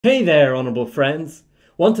Hey there, honourable friends.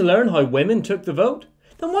 Want to learn how women took the vote?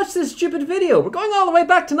 Then watch this stupid video. We're going all the way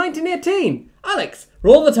back to 1918. Alex,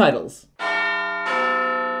 roll the titles.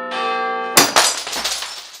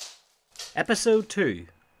 Episode 2.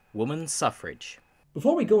 Women's Suffrage.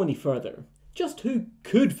 Before we go any further, just who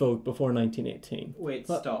could vote before 1918? Wait,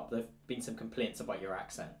 stop. There have been some complaints about your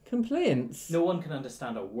accent. Complaints? No one can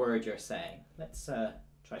understand a word you're saying. Let's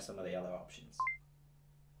try some of the other options.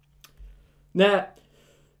 Nah,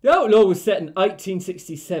 the outlaw was set in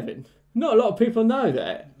 1867. Not a lot of people know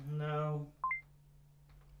that. No.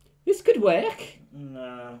 This could work.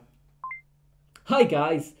 No. Hi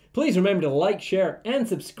guys, please remember to like, share and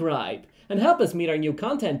subscribe and help us meet our new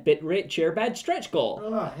content bit rate share badge stretch goal.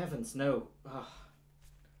 Oh, heavens, no. Oh.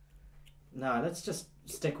 No, let's just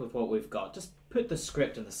stick with what we've got. Just put the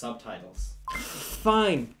script in the subtitles.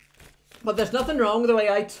 Fine, but there's nothing wrong with the way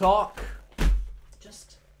I talk.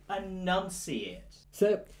 Just enunciate.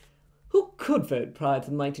 So, who could vote prior to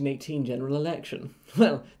the 1918 general election?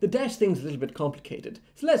 Well, the dash thing's a little bit complicated,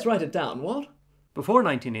 so let's write it down, what? Before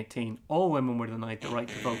 1918, all women were denied the right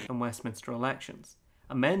to vote in Westminster elections,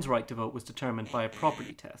 and men's right to vote was determined by a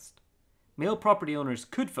property test. Male property owners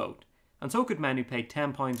could vote, and so could men who paid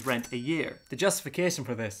 £10 rent a year. The justification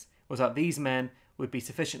for this was that these men would be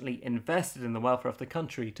sufficiently invested in the welfare of the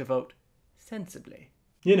country to vote sensibly.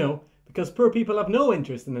 You know, because poor people have no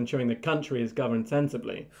interest in ensuring the country is governed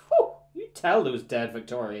sensibly. Whew, you tell those dead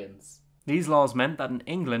Victorians. These laws meant that in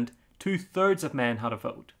England, 2/3 of men had a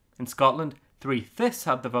vote. In Scotland, 3/5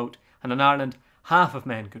 had the vote, and in Ireland, half of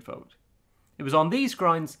men could vote. It was on these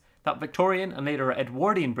grounds that Victorian and later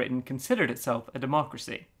Edwardian Britain considered itself a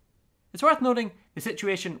democracy. It's worth noting the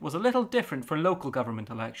situation was a little different for local government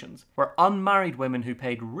elections, where unmarried women who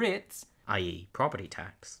paid rates, i.e. property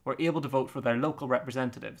tax, were able to vote for their local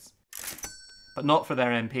representatives, but not for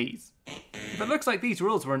their MPs. If it looks like these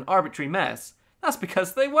rules were an arbitrary mess, that's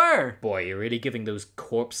because they were. Boy, you're really giving those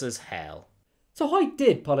corpses hell. So how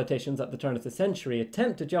did politicians at the turn of the century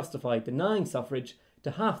attempt to justify denying suffrage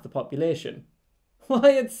to half the population?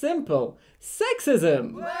 Why, it's simple.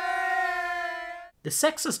 Sexism! The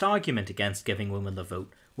sexist argument against giving women the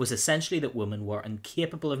vote was essentially that women were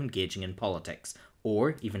incapable of engaging in politics,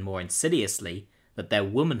 or, even more insidiously, that their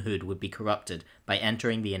womanhood would be corrupted by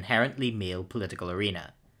entering the inherently male political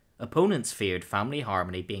arena. Opponents feared family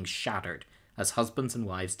harmony being shattered as husbands and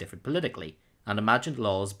wives differed politically, and imagined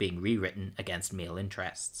laws being rewritten against male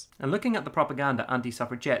interests. And looking at the propaganda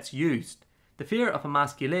anti-suffragettes used, the fear of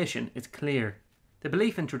emasculation is clear. The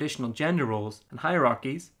belief in traditional gender roles and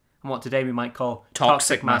hierarchies, and what today we might call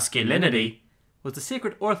Toxic masculinity, was the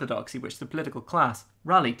sacred orthodoxy which the political class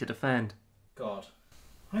rallied to defend. God,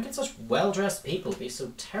 how can such well-dressed people be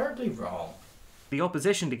so terribly wrong? The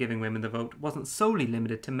opposition to giving women the vote wasn't solely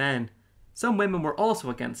limited to men. Some women were also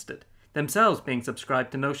against it, themselves being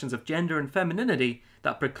subscribed to notions of gender and femininity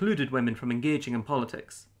that precluded women from engaging in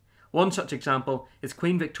politics. One such example is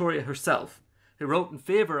Queen Victoria herself, who wrote in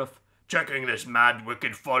favour of checking this mad,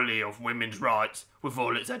 wicked folly of women's rights with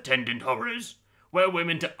all its attendant horrors. Were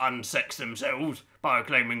women to unsex themselves by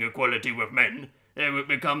claiming equality with men, they would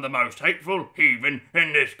become the most hateful, heathen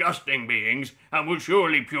and disgusting beings, and would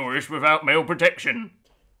surely perish without male protection.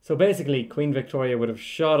 So basically, Queen Victoria would have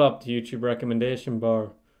shot up the YouTube recommendation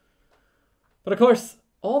bar. But of course,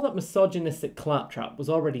 all that misogynistic claptrap was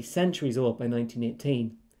already centuries old by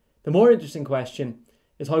 1918. The more interesting question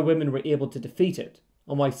is how women were able to defeat it,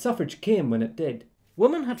 and why suffrage came when it did.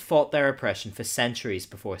 Women had fought their oppression for centuries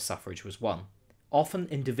before suffrage was won. Often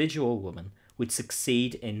individual women would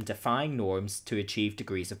succeed in defying norms to achieve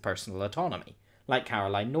degrees of personal autonomy, like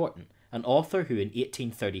Caroline Norton, an author who in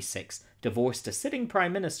 1836 divorced a sitting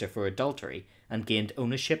prime minister for adultery and gained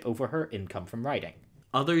ownership over her income from writing.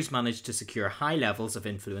 Others managed to secure high levels of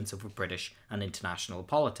influence over British and international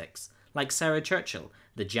politics, like Sarah Churchill,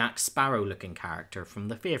 the Jack Sparrow-looking character from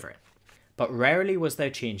The Favourite. But rarely was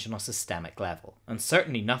there change on a systemic level, and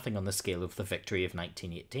certainly nothing on the scale of the victory of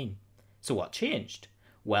 1918. So what changed?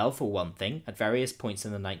 Well, for one thing, at various points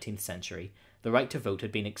in the 19th century, the right to vote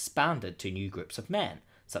had been expanded to new groups of men,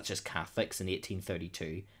 such as Catholics in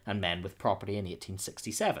 1832 and men with property in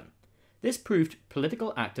 1867. This proved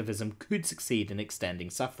political activism could succeed in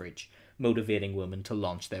extending suffrage, motivating women to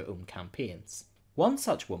launch their own campaigns. One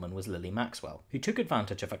such woman was Lily Maxwell, who took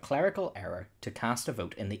advantage of a clerical error to cast a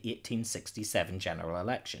vote in the 1867 general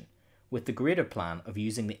election, with the greater plan of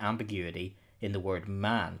using the ambiguity in the word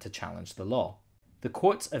man to challenge the law. The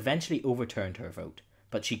courts eventually overturned her vote,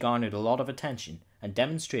 but she garnered a lot of attention and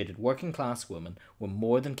demonstrated working class women were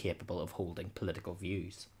more than capable of holding political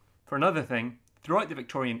views. For another thing, throughout the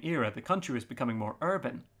Victorian era, the country was becoming more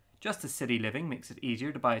urban. Just as city living makes it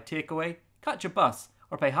easier to buy a takeaway, catch a bus,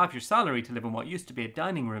 or pay half your salary to live in what used to be a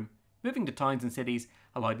dining room, moving to towns and cities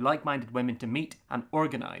allowed like-minded women to meet and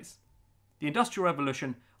organise. The Industrial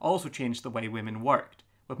Revolution also changed the way women worked,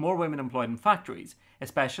 with more women employed in factories,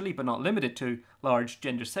 especially but not limited to large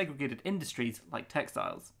gender-segregated industries like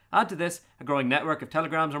textiles. Add to this a growing network of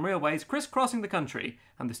telegrams and railways crisscrossing the country,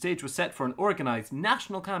 and the stage was set for an organised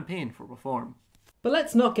national campaign for reform. But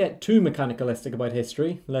let's not get too mechanicalistic about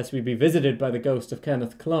history, lest we be visited by the ghost of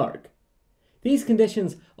Kenneth Clarke. These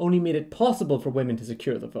conditions only made it possible for women to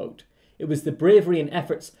secure the vote. It was the bravery and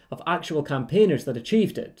efforts of actual campaigners that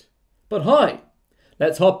achieved it. But how?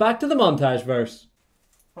 Let's hop back to the montage verse.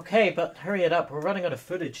 Okay, but hurry it up, we're running out of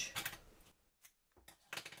footage.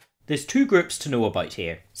 There's two groups to know about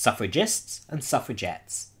here, suffragists and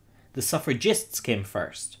suffragettes. The suffragists came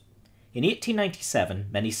first. In 1897,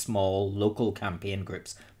 many small, local campaign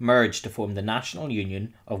groups merged to form the National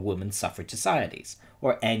Union of Women's Suffrage Societies,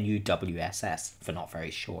 or NUWSS, for not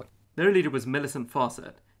very short. Their leader was Millicent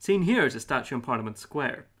Fawcett, seen here as a statue in Parliament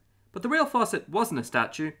Square. But the real Fawcett wasn't a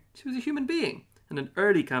statue, she was a human being, and an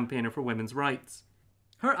early campaigner for women's rights.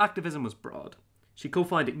 Her activism was broad. She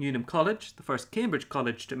co-founded Newnham College, the first Cambridge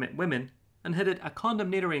college to admit women, and headed a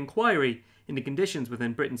condemnatory inquiry into conditions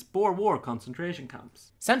within Britain's Boer War concentration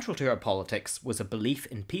camps. Central to her politics was a belief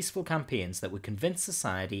in peaceful campaigns that would convince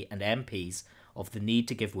society and MPs of the need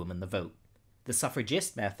to give women the vote. The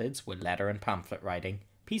suffragist methods were letter and pamphlet writing,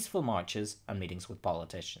 peaceful marches, and meetings with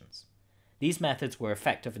politicians. These methods were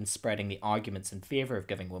effective in spreading the arguments in favour of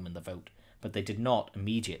giving women the vote, but they did not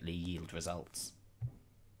immediately yield results.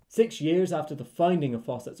 6 years after the founding of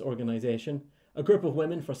Fawcett's organisation, a group of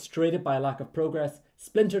women frustrated by a lack of progress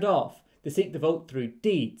splintered off to seek the vote through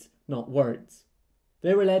deeds, not words.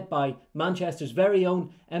 They were led by Manchester's very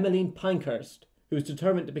own Emmeline Pankhurst, who was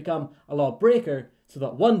determined to become a lawbreaker so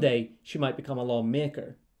that one day she might become a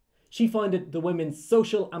lawmaker. She founded the Women's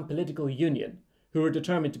Social and Political Union, who were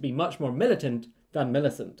determined to be much more militant than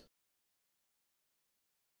Millicent.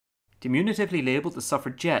 Diminutively labelled the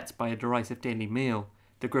suffragettes by a derisive Daily Mail,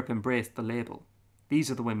 the group embraced the label.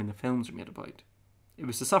 These are the women the films are made about. It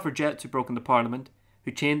was the suffragettes who broke into Parliament,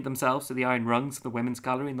 who chained themselves to the iron rungs of the Women's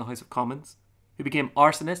Gallery in the House of Commons, who became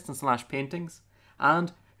arsonists and slashed paintings,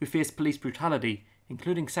 and who faced police brutality,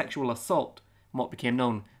 including sexual assault, and what became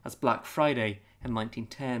known as Black Friday in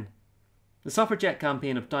 1910. The suffragette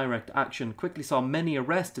campaign of direct action quickly saw many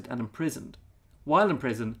arrested and imprisoned. While in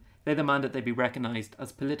prison, they demanded they be recognised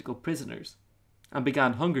as political prisoners, and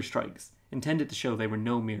began hunger strikes intended to show they were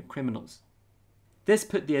no mere criminals. This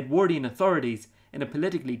put the Edwardian authorities in a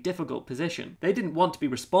politically difficult position. They didn't want to be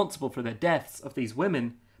responsible for the deaths of these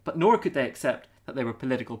women, but nor could they accept that they were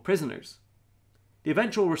political prisoners. The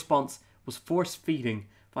eventual response was force feeding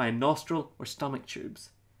via nostril or stomach tubes,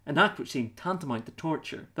 an act which seemed tantamount to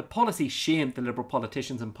torture. The policy shamed the Liberal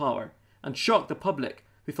politicians in power and shocked the public,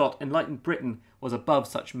 who thought enlightened Britain was above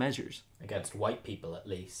such measures. Against white people, at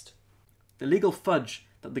least. The legal fudge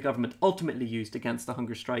that the government ultimately used against the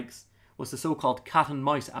hunger strikes was the so-called Cat and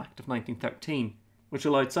Mouse Act of 1913, which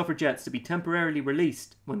allowed suffragettes to be temporarily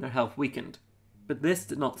released when their health weakened. But this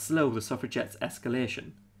did not slow the suffragettes'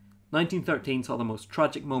 escalation. 1913 saw the most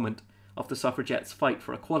tragic moment of the suffragettes' fight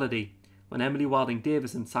for equality, when Emily Wilding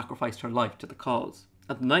Davison sacrificed her life to the cause.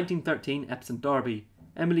 At the 1913 Epsom Derby,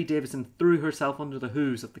 Emily Davison threw herself under the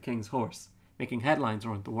hooves of the King's horse, making headlines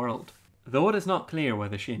around the world. Though it is not clear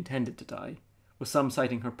whether she intended to die, with some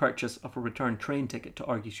citing her purchase of a return train ticket to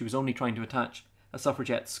argue she was only trying to attach a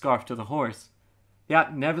suffragette's scarf to the horse, the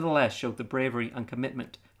act nevertheless showed the bravery and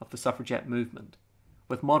commitment of the suffragette movement,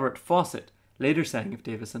 with moderate Fawcett later saying of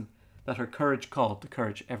Davison that her courage called to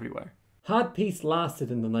courage everywhere. Had peace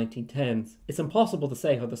lasted in the 1910s, it's impossible to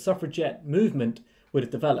say how the suffragette movement would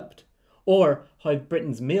have developed, or how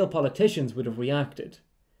Britain's male politicians would have reacted.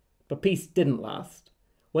 But peace didn't last.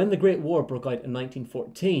 When the Great War broke out in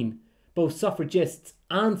 1914, both suffragists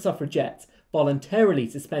and suffragettes voluntarily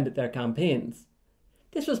suspended their campaigns.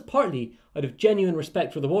 This was partly out of genuine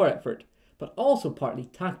respect for the war effort, but also partly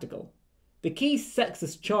tactical. The key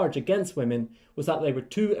sexist charge against women was that they were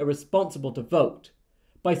too irresponsible to vote.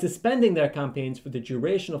 By suspending their campaigns for the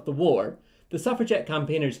duration of the war, the suffragette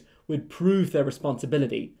campaigners would prove their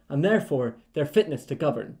responsibility, and therefore their fitness to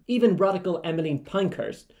govern. Even radical Emmeline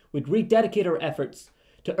Pankhurst would rededicate her efforts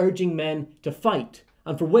to urging men to fight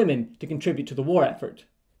and for women to contribute to the war effort.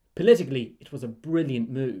 Politically, it was a brilliant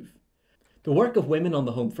move. The work of women on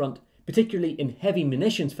the home front, particularly in heavy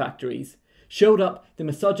munitions factories, showed up the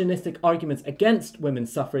misogynistic arguments against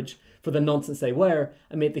women's suffrage for the nonsense they were,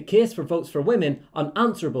 and made the case for votes for women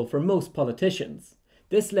unanswerable for most politicians.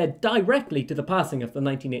 This led directly to the passing of the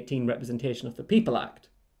 1918 Representation of the People Act.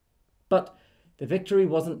 But the victory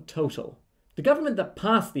wasn't total. The government that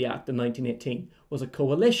passed the Act in 1918 was a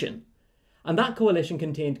coalition, and that coalition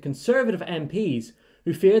contained Conservative MPs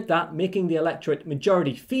who feared that making the electorate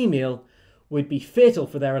majority female would be fatal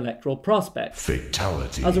for their electoral prospects.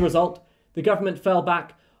 Fatality. As a result, the government fell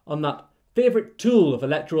back on that favourite tool of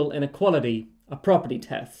electoral inequality, a property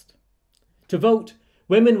test. To vote,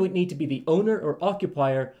 women would need to be the owner or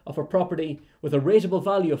occupier of a property with a rateable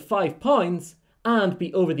value of £5 and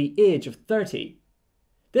be over the age of 30.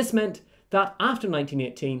 This meant that after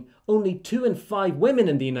 1918, only 2 in 5 women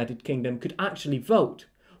in the United Kingdom could actually vote,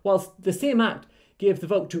 whilst the same act gave the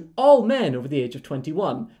vote to all men over the age of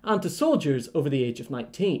 21 and to soldiers over the age of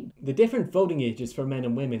 19. The different voting ages for men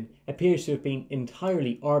and women appears to have been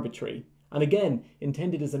entirely arbitrary, and again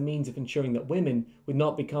intended as a means of ensuring that women would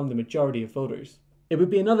not become the majority of voters. It would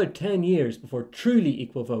be another 10 years before truly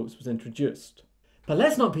equal votes was introduced. But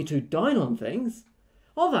let's not be too down on things.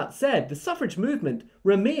 All that said, the suffrage movement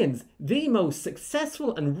remains the most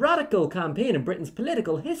successful and radical campaign in Britain's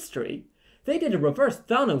political history. They did a reverse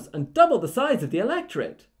Thanos and doubled the size of the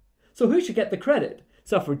electorate. So who should get the credit?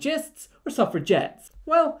 Suffragists or suffragettes?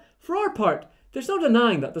 Well, for our part, there's no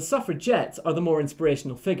denying that the suffragettes are the more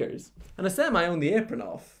inspirational figures. And I say I own the apron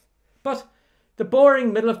off. But the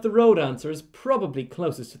boring middle-of-the-road answer is probably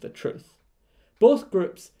closest to the truth. Both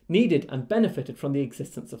groups needed and benefited from the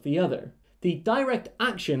existence of the other. The direct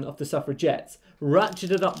action of the suffragettes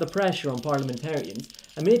ratcheted up the pressure on parliamentarians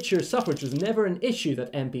and made sure suffrage was never an issue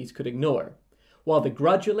that MPs could ignore, while the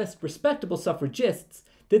gradualist, respectable suffragists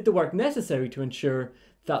did the work necessary to ensure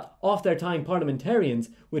that off-their-time parliamentarians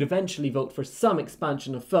would eventually vote for some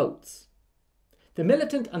expansion of votes. The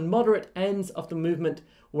militant and moderate ends of the movement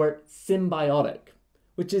were symbiotic,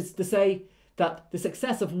 which is to say that the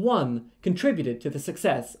success of one contributed to the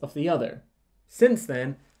success of the other. Since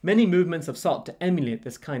then, many movements have sought to emulate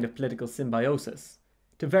this kind of political symbiosis,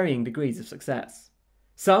 to varying degrees of success.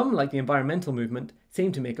 Some, like the environmental movement,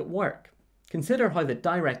 seem to make it work. Consider how the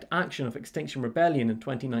direct action of Extinction Rebellion in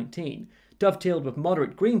 2019 dovetailed with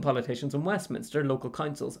moderate Green politicians in Westminster, local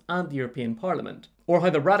councils and the European Parliament, or how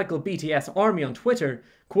the radical BTS army on Twitter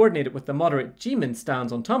coordinated with the moderate Jimin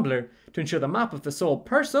stands on Tumblr to ensure the Map of the Soul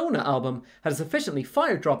Persona album had a sufficiently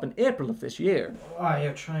fire drop in April of this year. Wow,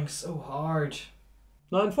 you're trying so hard.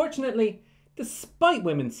 Now, unfortunately, despite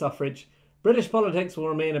women's suffrage, British politics will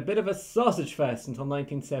remain a bit of a sausage fest until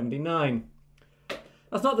 1979.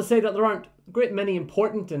 That's not to say that there aren't a great many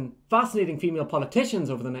important and fascinating female politicians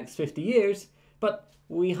over the next 50 years, but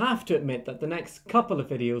we have to admit that the next couple of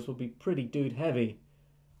videos will be pretty dude heavy.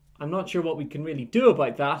 I'm not sure what we can really do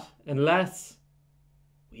about that unless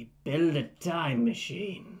we build a time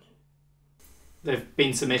machine. There have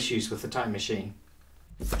been some issues with the time machine.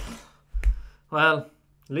 Well,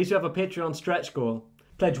 at least you have a Patreon stretch goal.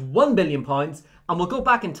 Pledge £1 billion and we'll go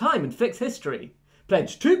back in time and fix history.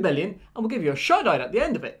 Pledge $2 billion and we'll give you a shout out at the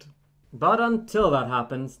end of it. But until that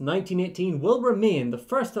happens, 1918 will remain the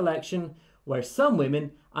first election where some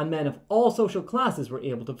women and men of all social classes were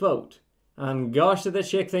able to vote. And gosh did this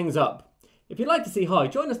shake things up. If you'd like to see how,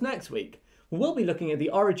 join us next week. We'll be looking at the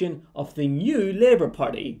origin of the new Labour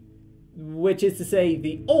Party, which is to say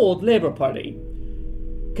the old Labour Party,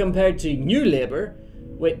 compared to New Labour,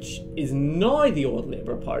 which is now the old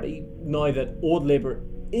Labour Party, now that old Labour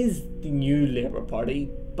is the new Labour Party,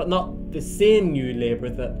 but not the same New Labour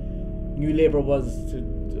that New Labour was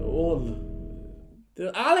to old...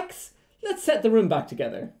 Alex, let's set the room back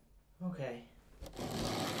together. Okay.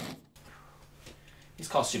 These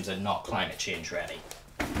costumes are not climate change ready.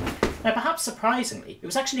 Now, perhaps surprisingly, it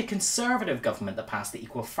was actually a Conservative government that passed the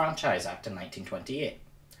Equal Franchise Act in 1928.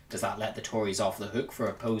 Does that let the Tories off the hook for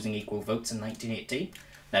opposing equal votes in 1918?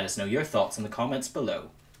 Let us know your thoughts in the comments below.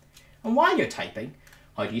 And while you're typing,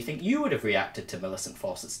 how do you think you would have reacted to Millicent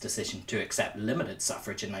Fawcett's decision to accept limited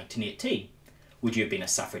suffrage in 1918? Would you have been a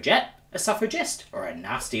suffragette, a suffragist, or a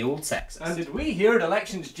nasty old sexist? And did we here at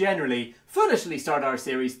Elections Generally foolishly start our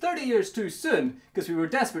series 30 years too soon because we were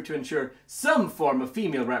desperate to ensure some form of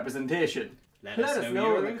female representation? Let us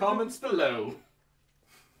know in the comments below.